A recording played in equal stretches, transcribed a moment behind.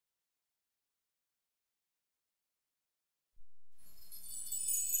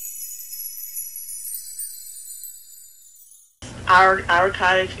Our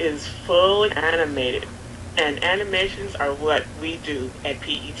cottage is fully animated, and animations are what we do at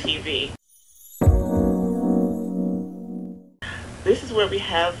PETV. This is where we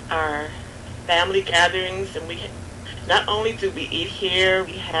have our family gatherings, and not only do we eat here,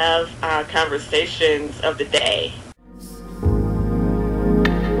 we have our conversations of the day.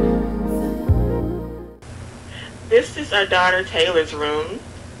 This is our daughter Taylor's room.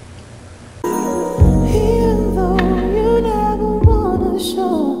 Even though you never wanna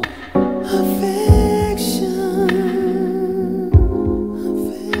show affection,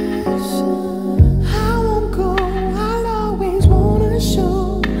 I won't go, I'll always wanna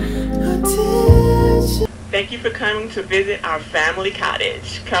show attention. Thank you for coming to visit our family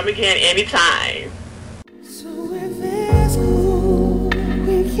cottage. Come again anytime. So if it's cool,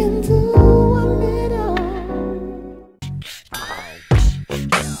 we can do a little.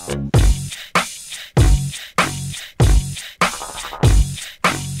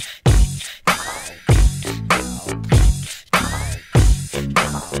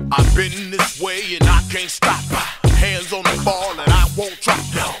 I've been this way and I can't stop. Hands on the ball and I won't drop.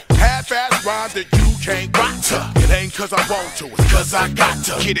 No half-ass rhymes that you can't rock to. It ain't cause I want to, it's cause I got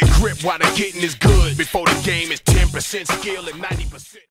to. Get a grip while the getting is good. Before the game is 10% skill and 90%